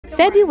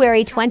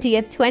February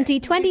 20th,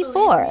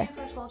 2024. If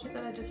I told you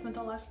that I just spent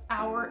the last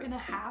hour and a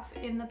half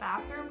in the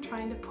bathroom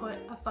trying to put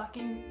a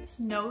fucking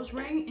nose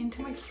ring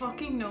into my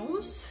fucking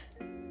nose?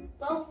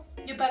 Well,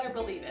 you better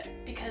believe it,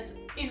 because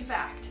in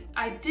fact,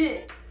 I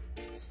did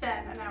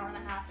spend an hour and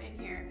a half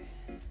in here.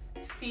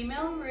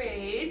 Female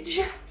rage.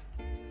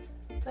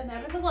 But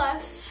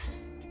nevertheless,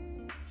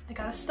 I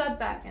got a stud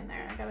back in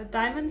there. I got a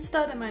diamond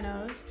stud in my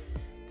nose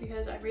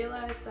because I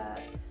realized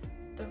that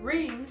the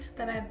ring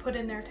that I had put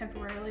in there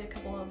temporarily a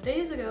couple of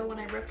days ago when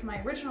I ripped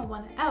my original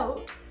one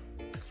out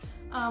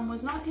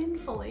was not in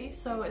fully,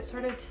 so it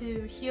started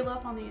to heal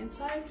up on the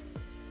inside.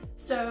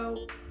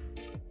 So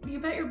you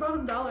bet your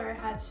bottom dollar I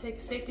had to take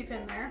a safety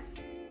pin there.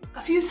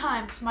 A few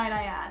times, might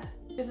I add.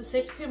 Because the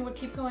safety pin would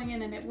keep going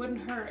in and it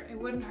wouldn't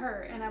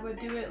hurt, and I would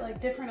do it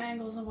like different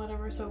angles and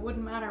whatever, so it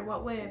wouldn't matter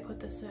what way I put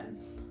this in.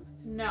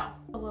 No.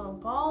 The little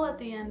ball at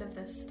the end of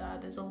this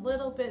stud is a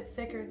little bit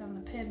thicker than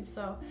the pin,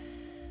 so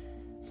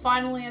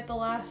finally at the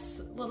last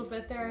little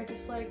bit there, I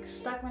just like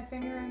stuck my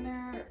finger in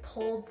there,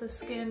 pulled the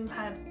skin,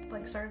 had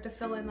like started to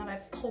fill in that I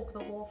poked the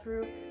hole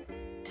through,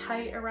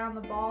 tight around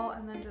the ball,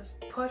 and then just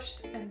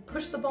pushed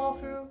the ball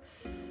through,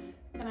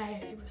 and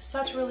it was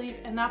such relief,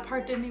 and that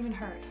part didn't even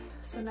hurt.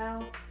 So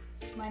now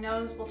my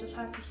nose will just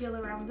have to heal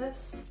around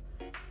this,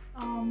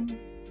 and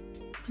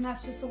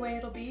that's just the way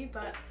it'll be,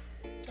 but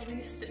at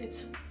least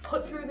it's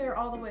put through there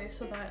all the way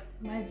so that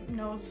my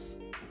nose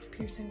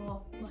piercing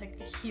will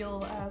like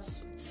heal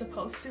as it's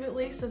supposed to, at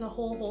least as a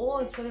whole hole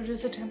instead of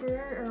just a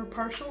temporary or a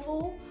partial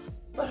hole.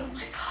 But oh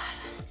my god,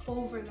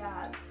 over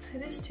that.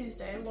 It is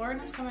Tuesday. Lauren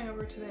is coming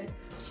over today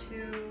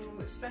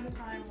to spend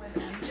time with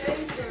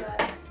MJ so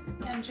that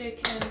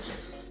MJ can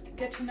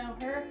get to know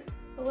her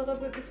a little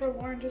bit before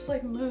Lauren just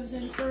like moves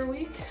in for a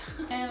week.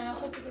 And I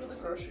also have to go to the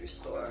grocery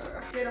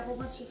store. Did a whole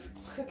bunch of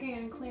cooking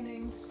and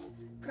cleaning,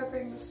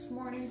 prepping this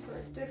morning for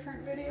a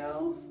different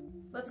video.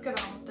 Let's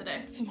get on with the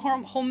day. Some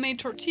homemade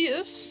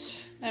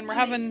tortillas, and we're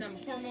having some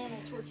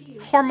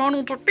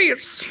hormonal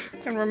tortillas.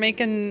 And we're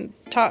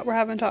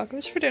having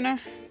tacos for dinner.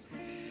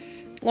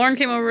 Lauren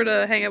came over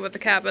to hang out with the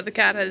cat, but the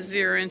cat has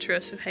zero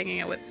interest in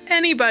hanging out with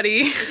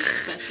anybody.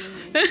 Especially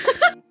me.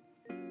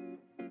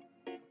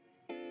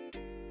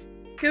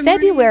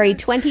 February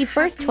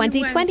 21st,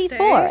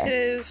 2024. It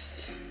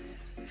is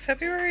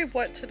February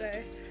what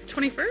today?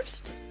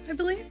 21st, I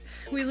believe.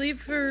 We leave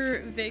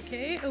for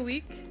vacay a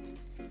week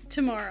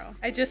tomorrow.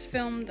 I just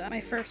filmed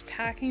my first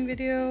packing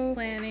video,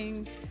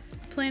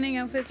 planning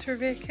outfits for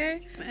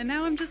vacay, and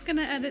now I'm just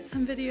gonna edit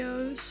some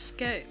videos,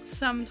 get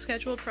some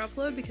scheduled for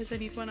upload because I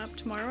need one up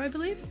tomorrow, I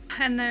believe.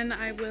 And then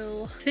I'm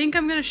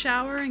gonna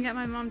shower and get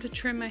my mom to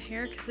trim my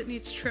hair because it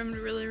needs trimmed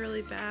really,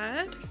 really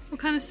bad. We'll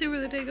kind of see where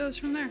the day goes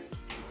from there.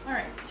 All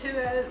right, two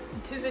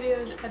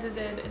videos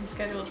edited and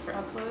scheduled for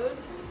upload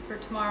for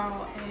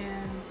tomorrow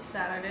and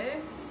Saturday,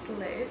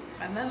 slate.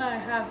 And then I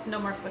have no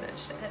more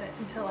footage to edit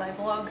until I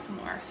vlog some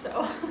more,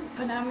 so.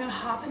 But now I'm gonna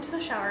hop into the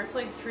shower. It's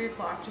like 3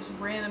 o'clock, just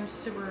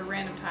super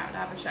random time to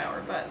have a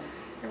shower, but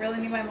I really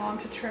need my mom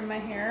to trim my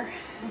hair.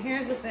 And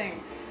here's the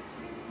thing,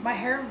 my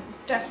hair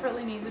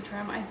desperately needs a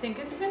trim. I think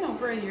it's been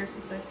over a year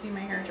since I've seen my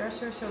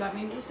hairdresser, so that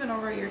means it's been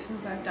over a year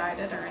since I've dyed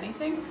it or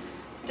anything.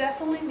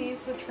 Definitely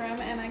needs the trim,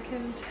 and I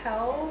can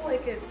tell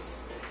like it's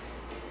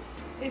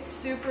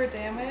super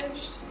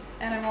damaged.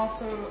 And I'm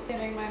also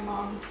getting my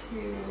mom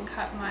to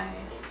cut my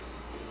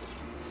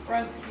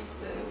front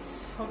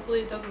pieces.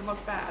 Hopefully it doesn't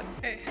look bad.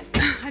 Okay.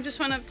 I just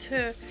went up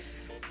to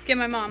get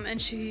my mom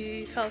and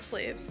she fell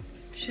asleep.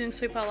 She didn't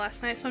sleep well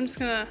last night, so I'm just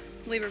gonna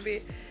leave her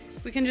be.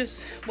 We can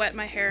just wet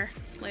my hair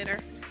later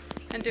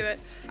and do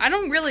it. I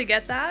don't really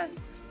get that.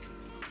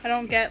 I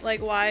don't get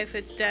like why if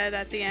it's dead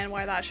at the end,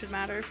 why that should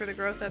matter for the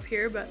growth up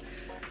here, but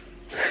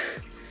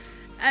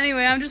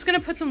anyway, I'm just gonna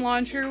put some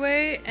laundry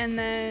away and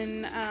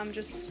then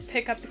just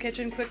pick up the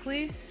kitchen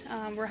quickly.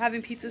 We're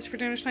having pizzas for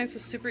dinner tonight, so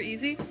it's super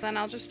easy. Then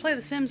I'll just play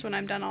The Sims when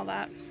I'm done all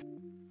that.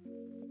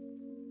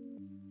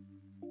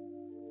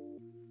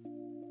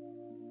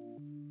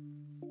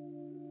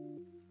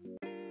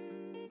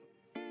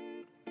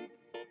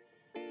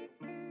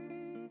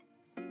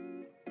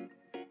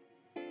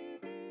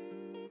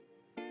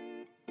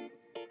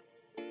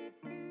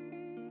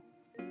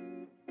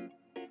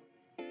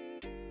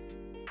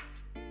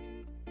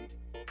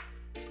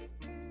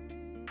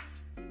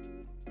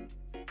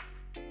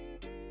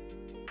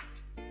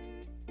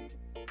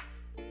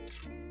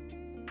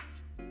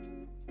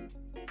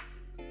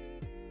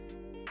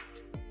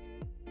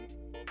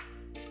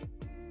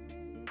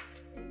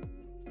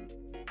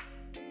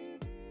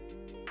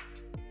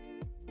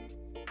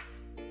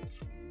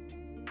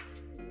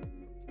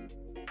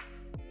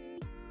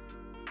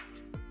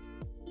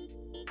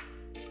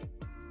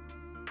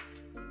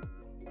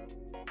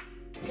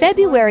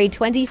 February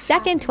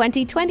 22nd,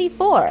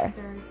 2024.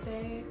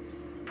 Thursday,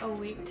 a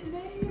week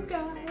today, you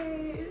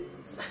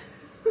guys.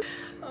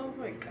 Oh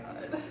my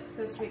god.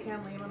 This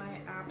weekend, Liam and I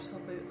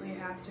absolutely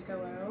have to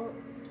go out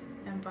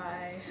and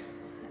buy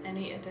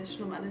any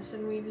additional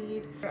medicine we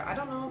need. I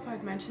don't know if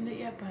I've mentioned it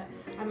yet, but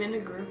I'm in a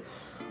group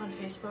on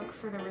Facebook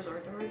for the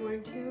resort that we're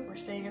going to. We're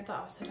staying at the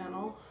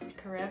Occidental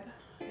Carib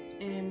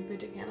in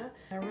Punta Cana.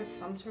 There was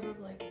some sort of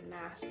like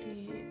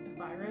nasty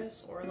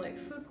virus or like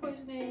food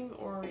poisoning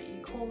or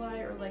E.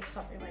 coli or like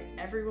something, like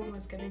everyone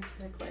was getting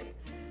sick. Like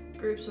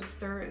groups of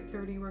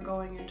 30 were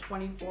going and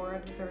 24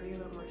 out of 30 of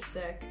them were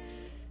sick.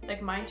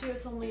 Like mind you,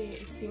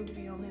 it seemed to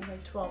be only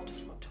like 12 to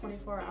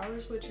 24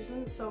 hours, which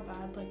isn't so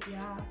bad. Like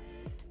yeah,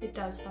 it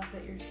does suck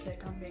that you're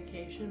sick on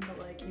vacation, but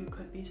like you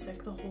could be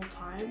sick the whole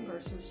time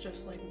versus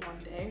just like one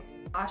day.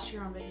 Last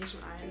year on vacation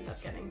I ended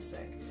up getting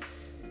sick.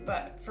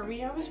 But for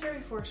me, I was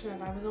very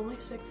fortunate. I was only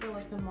sick for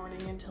like the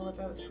morning until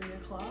about 3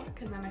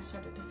 o'clock, and then I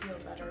started to feel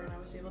better and I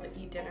was able to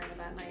eat dinner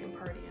that night and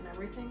party and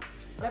everything.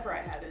 Whatever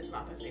I had is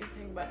not the same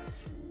thing, but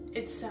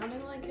it's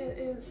sounding like it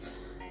is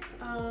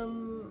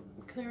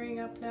clearing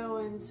up now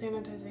and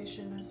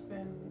sanitization has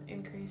been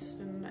increased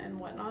and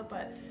whatnot,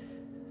 but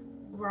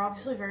we're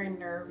obviously very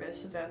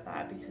nervous about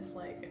that because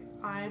like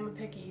I'm a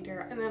picky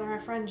eater, and then our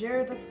friend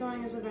Jared that's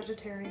going is a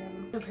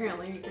vegetarian.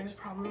 Apparently there's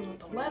problems with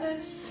the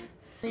lettuce.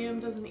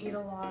 Liam doesn't eat a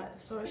lot,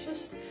 so it's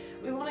just,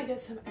 we want to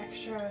get some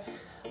extra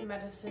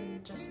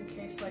medicine just in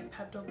case, like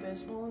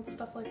Pepto-Bismol and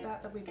stuff like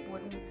that that we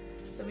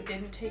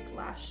didn't take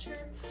last year.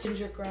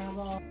 Ginger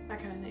gravel, that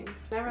kind of thing.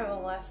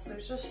 Nevertheless,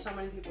 there's just so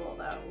many people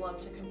that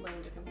love to complain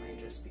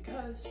just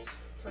because,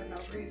 for no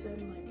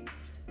reason. Like,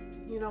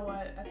 you know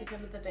what, at the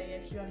end of the day,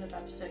 if you ended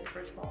up sick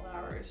for 12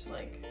 hours,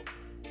 like,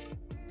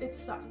 it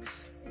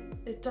sucks.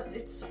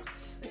 It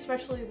sucks,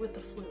 especially with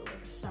the flu,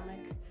 like a stomach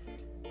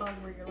bug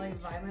where you're like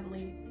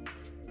violently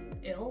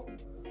ill,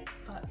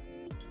 but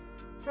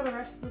for the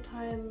rest of the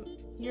time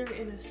you're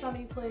in a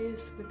sunny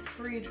place with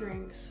free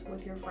drinks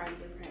with your friends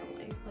or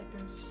family. Like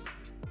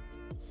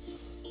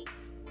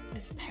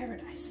it's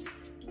paradise.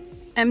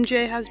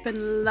 MJ has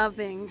been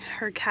loving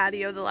her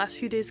catio the last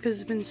few days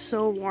because it's been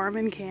so warm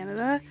in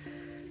Canada,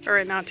 or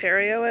in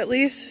Ontario at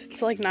least.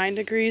 It's like 9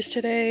 degrees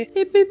today.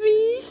 Hey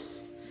baby,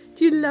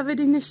 do you love it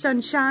in the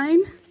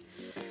sunshine?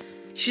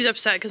 She's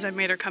upset because I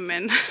made her come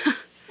in.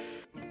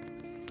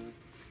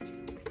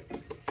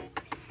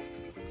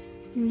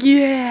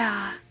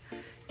 Yeah,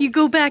 you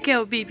go back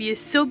out, baby.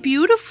 It's so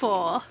beautiful.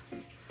 All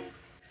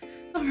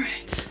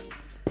right,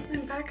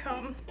 I'm back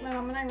home. My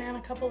mom and I ran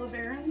a couple of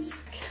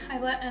errands. I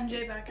let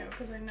MJ back out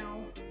because I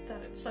know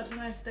that it's such a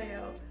nice day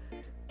out,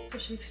 so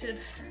she should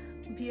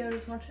be out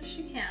as much as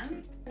she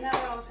can. And now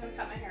my mom's gonna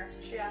cut my hair,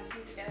 so she asked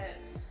me to get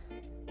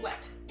it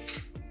wet.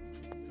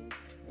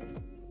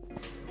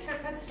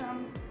 Haircut's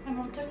done. My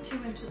mom took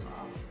 2 inches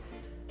off,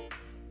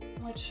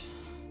 which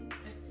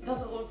it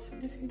doesn't look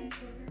significantly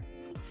shorter.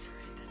 I'm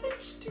afraid that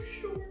it's too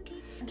short.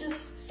 I'm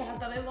just sad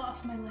that I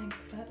lost my length,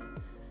 but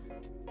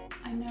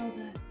I know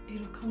that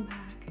it'll come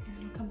back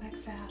and it'll come back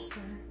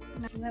faster.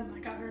 And then I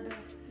got her to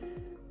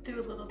do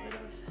a little bit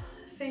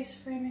of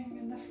face framing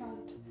in the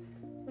front.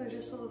 There's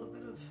just a little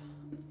bit of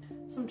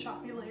some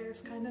choppy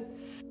layers, kind of.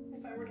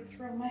 If I were to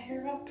throw my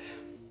hair up,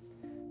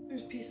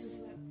 there's pieces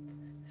that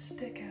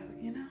stick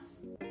out, you know?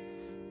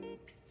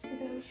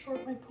 Look at how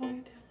short my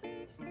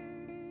ponytail is.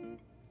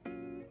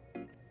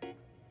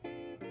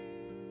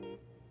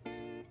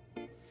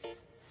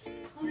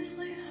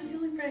 Honestly, I'm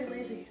feeling pretty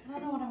lazy. I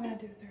don't know what I'm gonna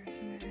do with the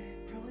rest of my day.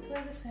 Probably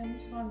play The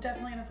Sims. So I'm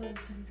definitely gonna play The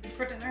Sims.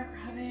 For dinner, we're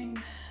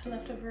having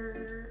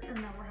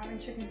we're having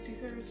chicken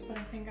Caesars, but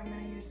I think I'm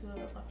gonna use the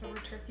leftover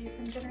turkey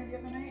from dinner the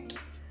other night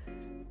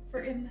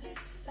for in the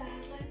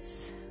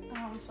salads.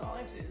 So all I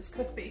have to do is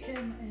cook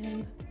bacon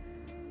and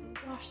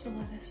wash the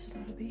lettuce, so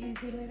that'll be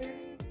easy later.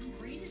 How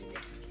great is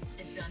this?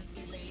 The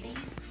Dunphy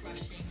ladies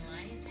crushing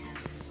life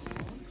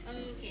happening.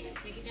 Okay,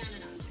 take it down a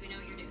notch. We know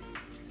what you're doing.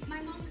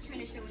 My mom was trying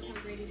to show us how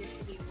great it is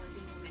to be a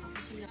working woman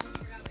because she knows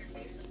what her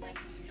face looks like.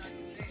 She's like,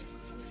 it's very.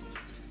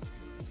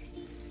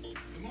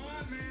 Come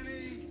on,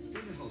 Manny.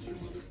 Where the hell's your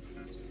mother?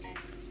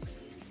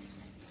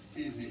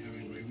 Easy,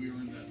 Hemingway. We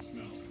earned that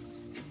smell.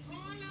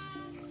 Oh no!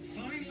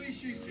 Finally,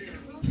 she's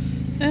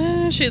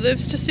here. She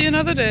lives to see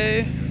another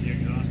day. The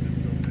exhaust is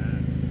so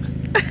bad.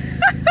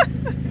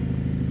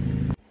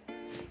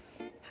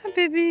 Hi,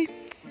 baby.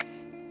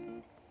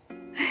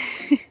 What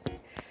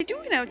are you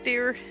doing out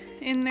there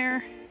in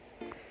there?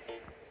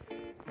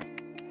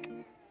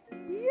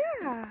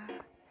 Yeah,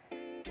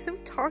 so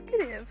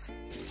talkative.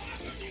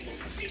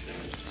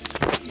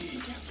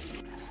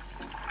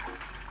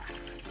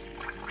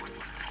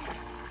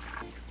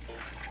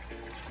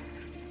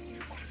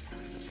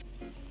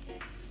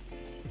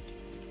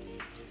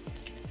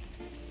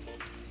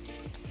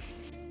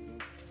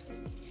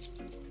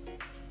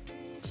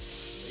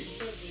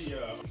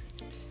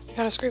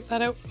 Gotta scrape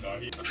that out. My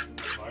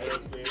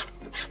estimate, maybe it's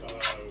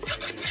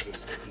just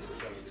 50%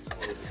 of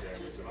explosive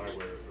damage, and I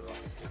wear it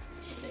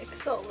for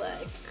Mix all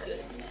that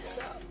goodness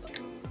up.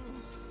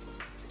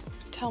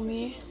 Tell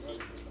me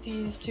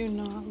these do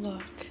not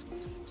look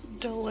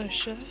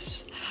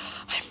delicious.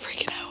 I'm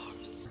freaking out.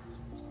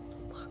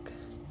 Look.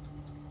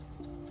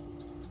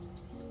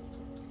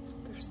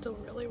 They're still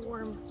really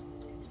warm.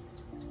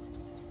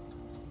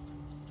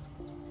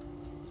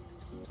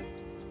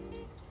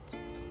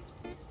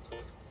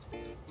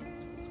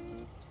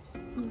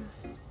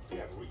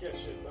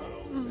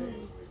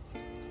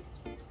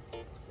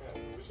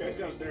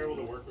 terrible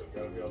to work with.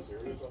 Gotta be all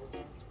serious all the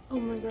time. Oh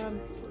my god.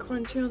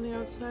 Crunchy on the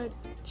outside,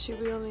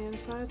 chewy on the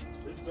inside.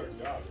 This is our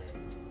job,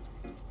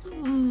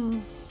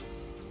 man.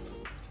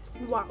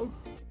 Wow.